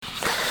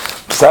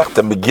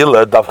Masechta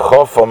Megillah, Daf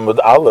Chof Amud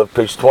Aleph,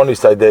 page 20,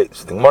 side 8.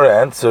 So the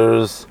Gemara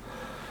answers,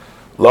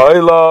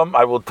 Lo'ilam,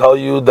 I will tell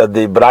you that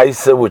the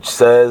Braisa which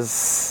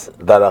says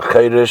that a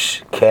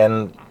Cheirish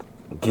can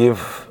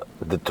give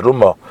the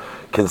Truma,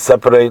 can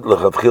separate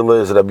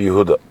L'chatchila is Rabbi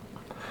Yehuda.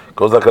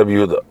 Goes like Rabbi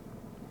Yehuda.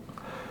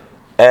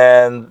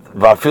 And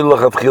Vafil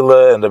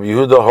L'chatchila, and Rabbi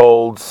Yehuda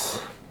holds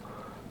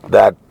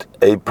that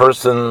a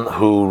person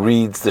who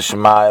reads the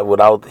Shema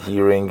without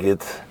hearing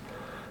it,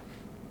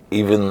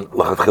 even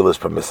L'chatchila is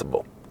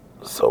permissible.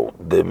 So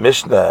the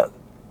Mishnah,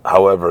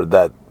 however,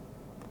 that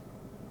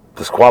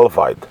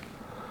disqualified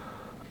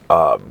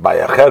by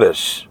a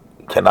Cheresh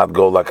cannot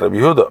go like Rabbi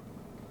Yehuda.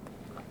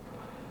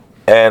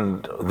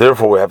 And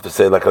therefore we have to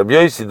say like Rabbi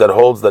Yossi that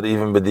holds that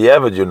even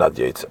b'diavad you're not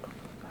Yetzer.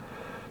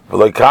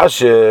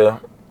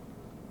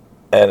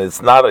 And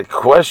it's not a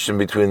question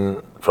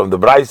between from the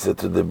Braisa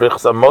to the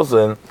Birchas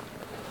HaMozen,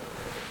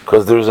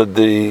 because there's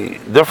the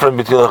difference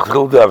between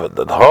L'chatchila and Diavad.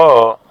 That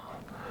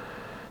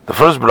the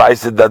first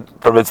Braisa that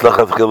permits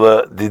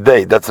L'chatchila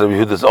Didei, that's Rabbi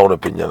Yehuda's own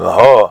opinion.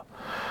 The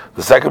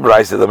second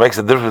Braisa that makes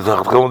a difference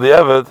between L'chatchila and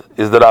Diavad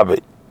is the Rabbi.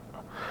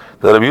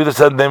 The Rabbi Yehuda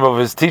said the name of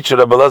his teacher,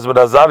 Rabbi Elazar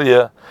ben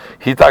Azariah,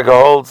 he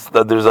holds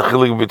that there's a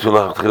chilik between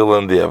L'chatchila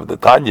and Diavad. The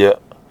Tanya,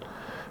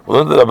 we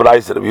learned the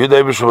Braisa, Rabbi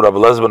Yehuda Eibushu Rabbi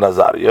Elazar ben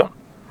Azariah,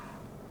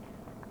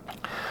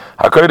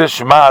 if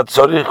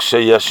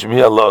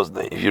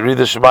you read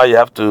the Shema, you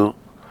have to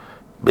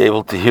be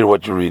able to hear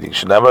what you're reading.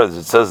 Shneimer, as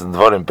it says in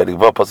Dvarim, Perek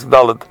Vav, Pasuk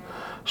Dalet,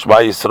 Shema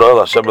Yisrael,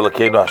 Hashem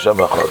Elokeinu, Hashem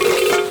Echad.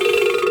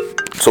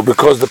 So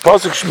because the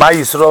Pasuk Shema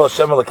Yisrael,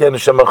 Hashem Elokeinu,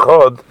 Hashem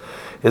Echad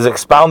is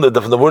expounded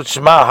from the word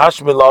Shema,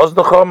 Hashmi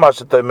la'oznecha,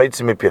 Mashatay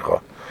meitzi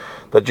mipicha,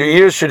 that your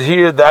ears should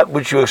hear that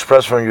which you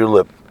express from your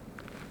lip.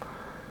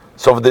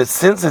 So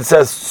since it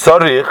says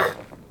Tzarich,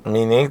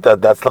 meaning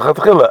that's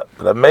L'chatchila,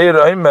 the Meir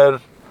Omer,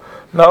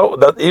 no,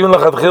 that even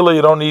L'chatchila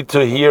you don't need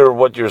to hear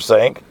what you're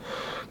saying,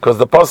 because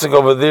the pasuk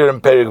over there in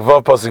Perek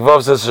Vav, pasuk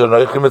Vav says,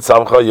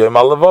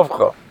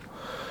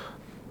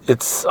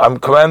 I'm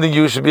commanding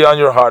you should be on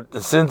your heart.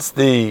 And since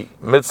the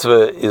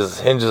mitzvah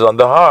hinges on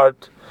the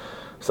heart,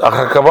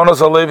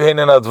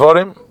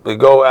 we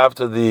go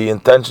after the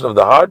intention of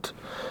the heart,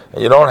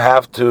 and you don't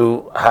have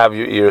to have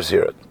your ears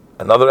hear it.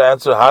 Another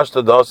answer,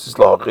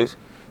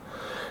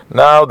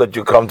 now that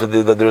you come to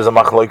that there is a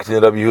machlokes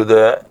in Rabbi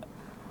Yehuda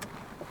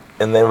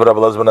in the name of Rabbi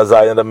Elazar ben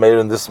Azariah and Rabbi Meir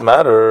in this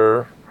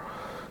matter,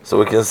 so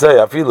we can say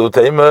afilu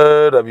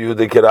teimer Rabbi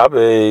Yehuda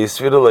kirabe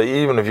svirule,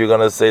 even if you're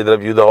going to say that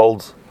Rabbi Yehuda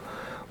holds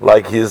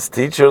like his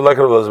teacher, like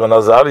Rabbi Elazar ben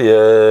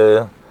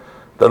Azariah,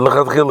 that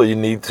l'chatchila you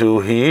need to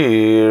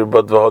hear,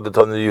 but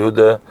v'hodeton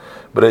Yehuda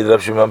b'rei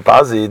Rav Shimon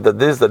Pazi,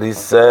 that he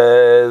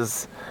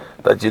says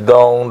that you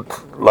don't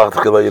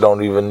l'chatchila you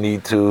don't even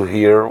need to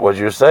hear what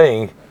you're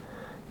saying,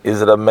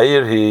 is Rabbi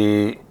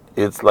Meir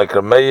it's like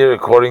Rabbi Meir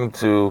according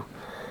to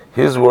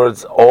his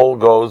words, all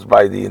goes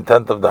by the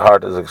intent of the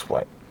heart, as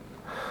explained.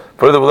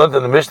 Further, we learned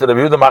in the Mishnah,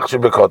 Rabbi Yehuda machshir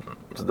bekotten.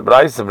 So the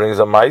Braisa brings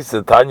a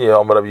Ma'aseh Tanya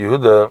Omer Rabbi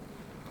Yehuda.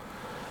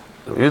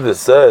 Rabbi Yehuda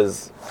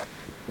says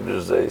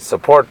there's a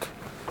support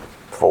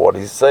for what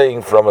he's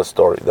saying from a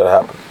story that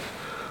happened.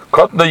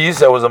 Kotten the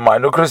Yisa was a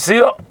minor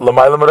kresiya,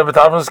 l'maylam Rabbi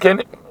Tarfon's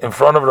Kenim, in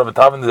front of Rabbi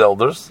Tarfon the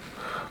elders,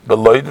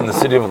 beloyed in the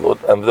city of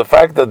Lut, and the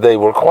fact that they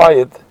were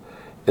quiet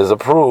is a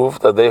proof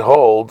that they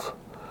hold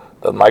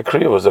that my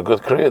kriya was a good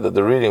kriya, that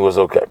the reading was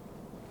okay.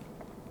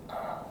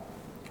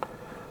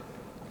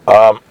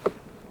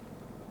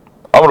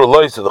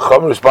 So the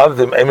Chum responded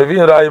to him,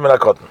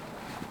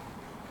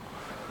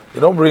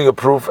 you don't bring a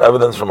proof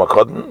evidence from a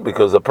cotton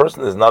because the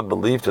person is not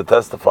believed to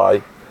testify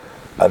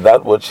and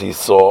that which he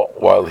saw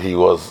while he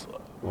was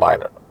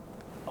minor.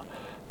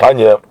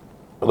 Tanya,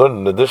 we learned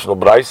an additional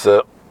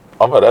Braisa.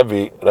 Amar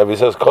Rabbi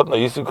says, Kotna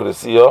Yisu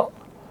Krisiya,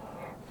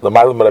 the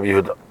Mailam Rabbi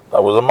Yehuda. I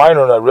was a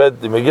minor and I read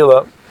the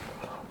Megillah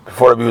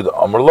before Rabbi Yehuda.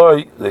 Amar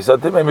Loi, they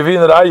said to him,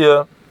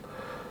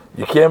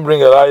 you can't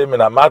bring a raya min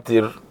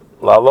hamatir,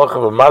 la'alocha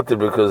b'matir,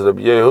 because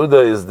Rabbi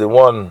Yehuda is the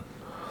one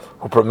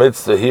who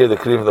permits to hear the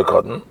kriv of the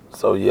cotton.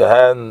 So you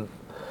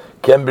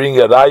can bring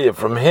a raya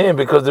from him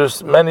because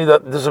there's many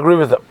that disagree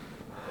with him.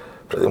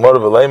 Why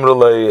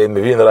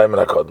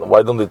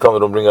don't they tell me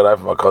don't bring a raya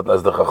from a cotton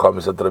as the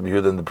Chacham said to Rabbi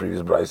Yehuda in the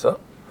previous Braisa?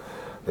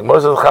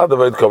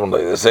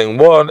 They're saying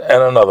one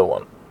and another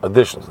one,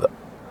 additions to that.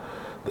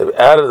 They've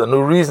added a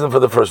new reason for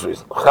the first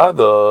reason.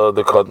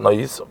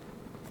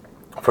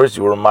 First,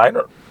 you were a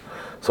minor,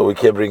 so we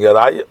can't bring a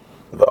raya.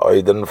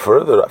 Then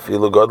further, I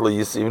feel godly,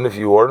 even if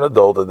you were an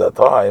adult at that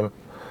time,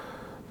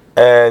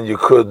 and you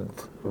could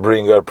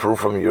bring a proof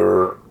from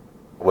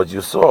what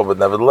you saw, but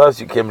nevertheless,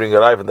 you can't bring a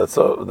raya from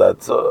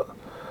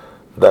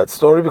that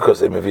story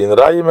because you can't bring a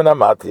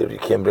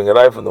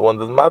raya from the one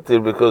that's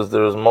matir because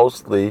there is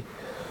mostly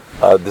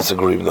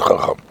disagreement with the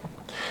Chacham.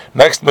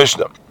 Next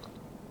Mishnah.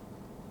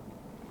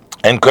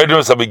 And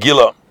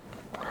Megillah,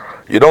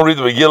 you don't read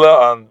the Megillah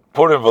on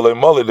Purim v'lei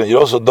Molid, and you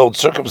also don't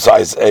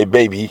circumcise a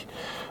baby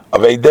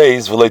of 8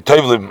 days v'lei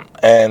Tovlim,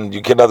 and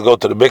you cannot go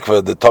to the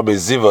mikveh, the Tomei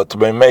Ziva,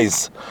 Tomei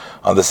Meis,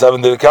 on the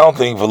 7th day of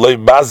counting v'lei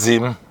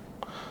Bazim,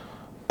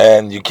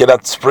 and you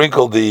cannot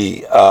sprinkle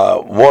the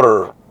water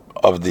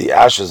of the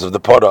ashes of the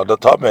pot on the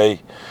tamei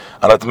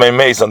and at the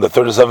mace on the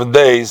 37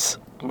 days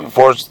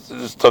before.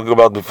 It's talking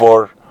about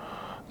before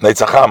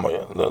Neitzachamo,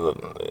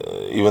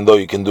 even though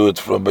you can do it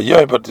from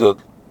Bayoim, but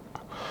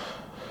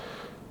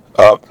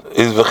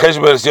is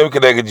v'chesh yom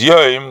keneged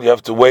yom. You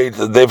have to wait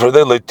the day for the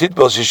day. Like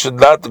titbel, she should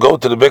not go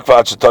to the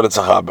mikvah shetar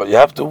tzachaba. You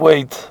have to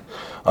wait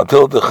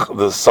until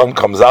the sun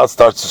comes out,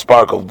 starts to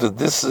sparkle.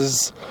 This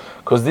is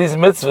because these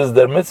mitzvahs,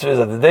 they're mitzvahs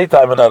at the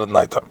daytime and not at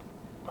nighttime.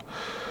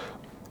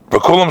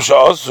 But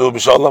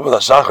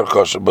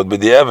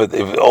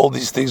if all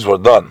these things were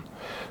done,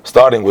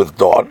 starting with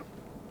dawn,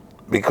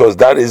 because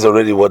that is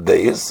already what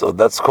day is, so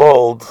that's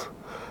called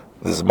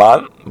this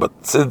man. But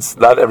since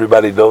not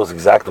everybody knows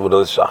exactly what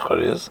this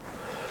shachar is,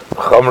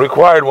 Chacham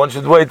required one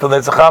should wait till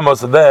Netzachama,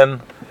 so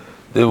then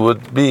there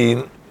would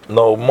be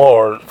no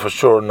more, for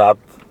sure, not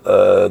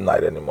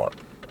night anymore.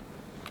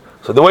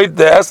 So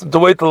they asked him to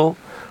wait till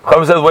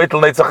Chacham said wait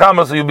till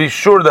Netzachama, so you'll be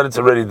sure that it's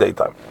already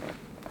daytime.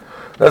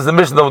 That's the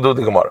mission of the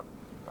Gemara.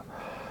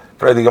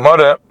 For the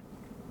Gemara,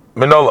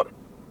 Minolan.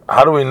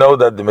 How do we know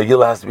that the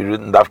Megillah has to be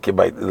written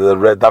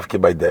read dafke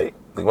by day?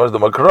 The Gemara, the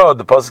Makra,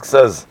 the pasuk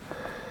says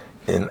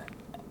in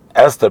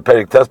Esther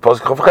Perik Tes pasuk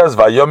Chavches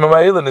Vayom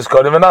Ma'ilin is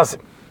Kodim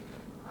Venasim.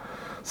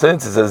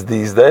 Since it says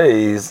these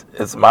days,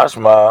 it's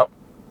mashma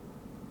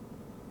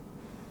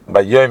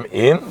by Yom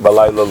in,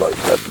 Balayla loy.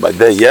 That by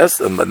day yes,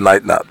 and by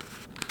night not.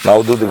 Now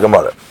we'll do the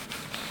Gemara.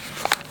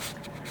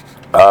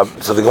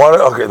 So the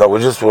Gemara, okay, no,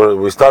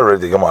 we started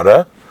already the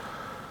Gemara.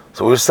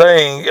 So we're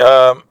saying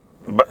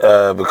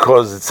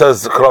because it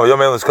says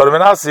Yom in is Kodim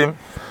Venasim,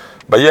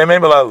 by Yom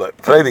in Balayla loy.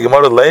 Frag the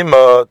Gemara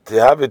Leima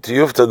to have it to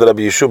Yufta the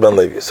Rabbi Yeshua ben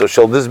Levi. So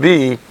shall this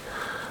be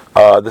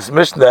this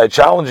Mishnah, a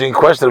challenging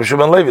question of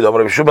Shimon Levi?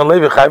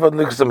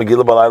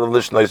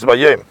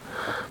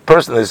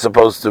 Person is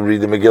supposed to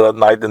read the Megillah at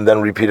night and then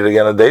repeat it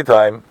again at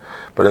daytime,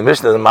 but in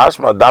Mishnah,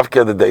 mashma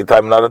dafke at the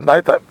daytime, not at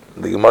nighttime.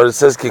 The Gemara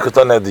says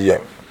kikotan at the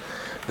yom.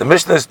 The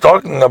Mishnah is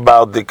talking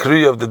about the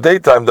kriya of the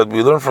daytime that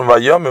we learn from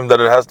Vayomim that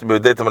it has to be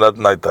at daytime and not at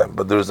nighttime.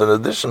 But there is an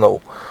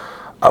additional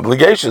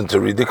obligation to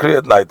read the kriya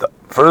at nighttime.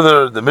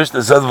 Further, the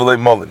Mishnah says v'lei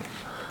molin.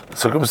 The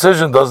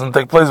circumcision doesn't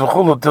take place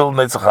v'chulu till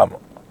Neitzachama.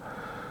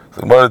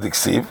 The Gemara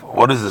Diksiv,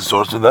 what is the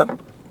source of that?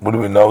 Where do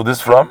we know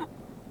this from?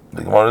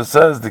 The Gemara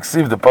says,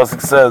 Diksiv, the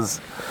pasuk says,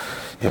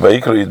 so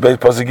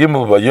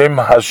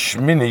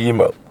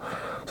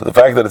the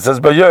fact that it says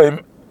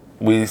Bayom,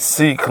 we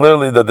see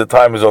clearly that the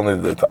time is only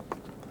the daytime.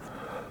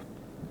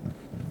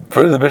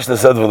 Further, the Mishnah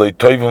said, the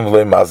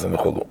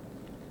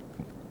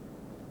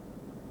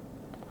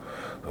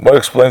Gemara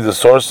explains the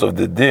source of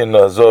the din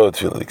Azor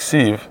Tefillah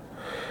Diksiv.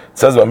 It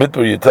says,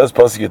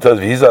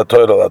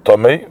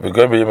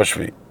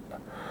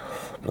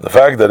 the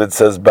fact that it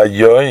says by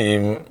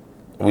Yoim,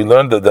 we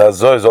learned that the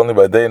Hazoy is only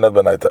by day, not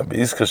by night time.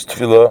 B'iskas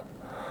Tefillah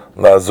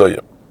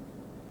la'Hazoyah,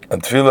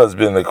 and Tefillah has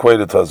been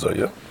equated to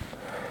Hazoyah,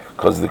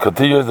 because the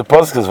continuous the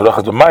pasuk is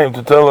v'rachat b'mayim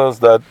to tell us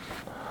that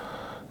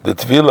the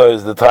Tefillah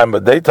is the time by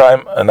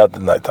daytime and not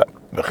the night time.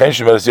 V'chein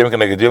shemeres yom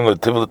keneged yom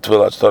l'Tefillah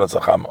ashtar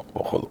netzachama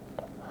v'chulu.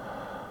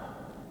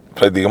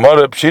 Like the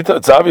Gemara Pshita,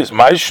 it's obvious.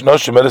 Ma'is no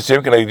shemeres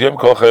yom keneged yom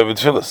kol chayav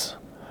v'tefillas.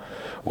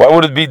 Why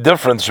would it be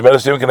different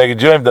Shemeres Yom Keneged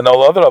Yom than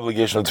all other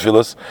obligation of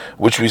tefillas,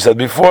 which we said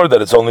before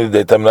that it's only the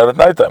daytime, not at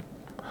nighttime?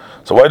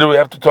 So why do we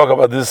have to talk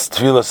about this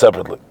tefillah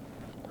separately?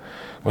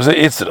 We say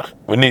Itzrach,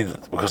 we need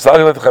it because to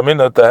have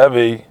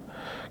a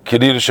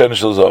Kirir Shen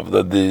Shel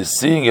that the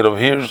seeing it of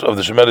here of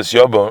the Shemeres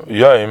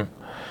Yom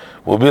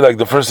will be like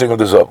the first thing of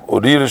the Zov.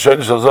 Urir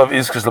Shen Shel Zov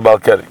is Kis Lebal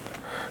Keri.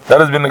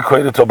 That has been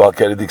equated to a Bal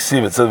Keri. The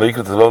Ksiv it says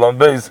Vayikrat Zov Lam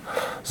Beis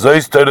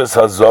Zois Toras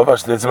Hazov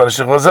Ashletzim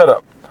Anashich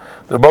Lazera.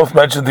 They're both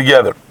mentioned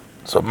together.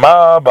 So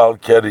Ma Bal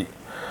Keri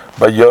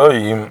by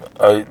Yoim,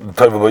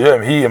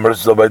 he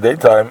immerses by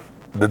daytime,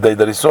 the day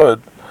that he saw it.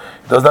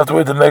 He doesn't have to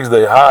wait the next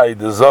day. Hi,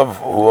 the Zav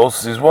who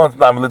also sees once,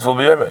 Nam Litful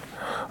B'Yomim,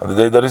 on the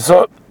day that he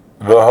saw it.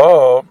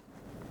 V'ho,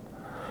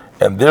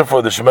 and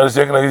therefore the Shemeres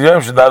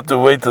Yom should not have to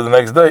wait till the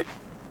next day.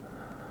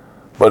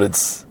 But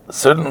it's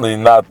certainly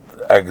not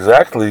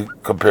exactly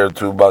compared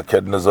to Bal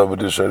Keri and Zav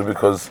with Yisrael,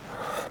 because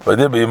by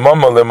the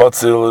Imam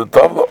Lemotzil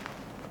Tavlo.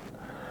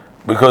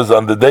 Because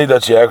on the day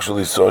that she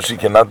actually saw, she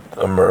cannot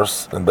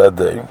immerse in that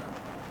day.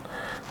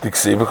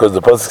 Diksi, because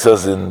the pasuk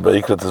says in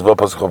Vayikra Tezvah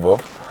pasuk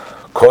Chavov,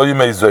 Kol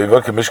Yimei Zoiva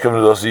Kemishkem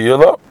Nedosi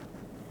Yila.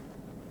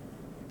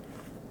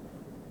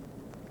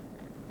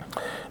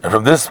 And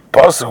from this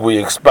pasuk we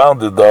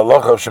expounded the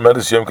halacha of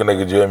Shemeres Yom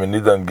Keneged Yom in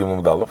Nida and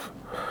Gimel Dalef.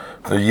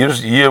 The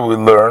year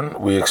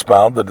we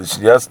expound that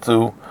she has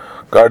to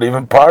guard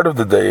even part of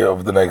the day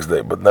of the next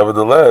day. But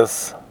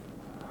nevertheless,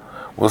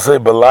 we'll say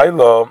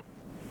Balayla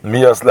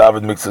Miyas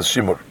le'avid mixes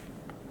shimur.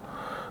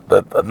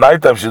 That at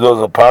night time she does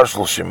a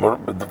partial shimur,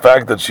 but the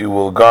fact that she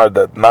will guard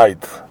that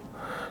night,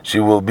 she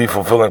will be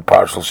fulfilling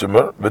partial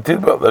shimur. But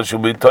that she'll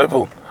be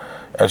toifel,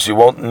 and she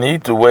won't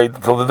need to wait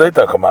until the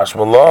daytime. Kamash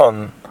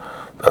malon.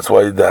 That's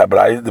why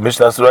the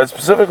Mishnah has to write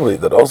specifically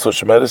that also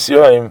Shemeres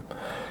Yom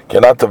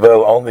cannot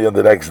avail only on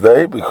the next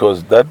day,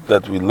 because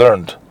that we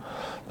learned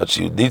that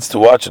she needs to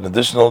watch an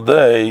additional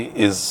day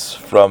is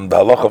from the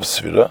halach of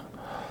Sfira,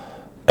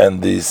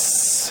 and the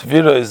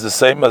Sfira is the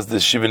same as the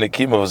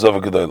Shivinikim of Zova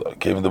Gedola.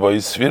 Came the boy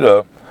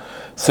Sfira,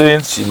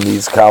 since she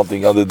needs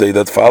counting on the day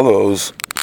that follows,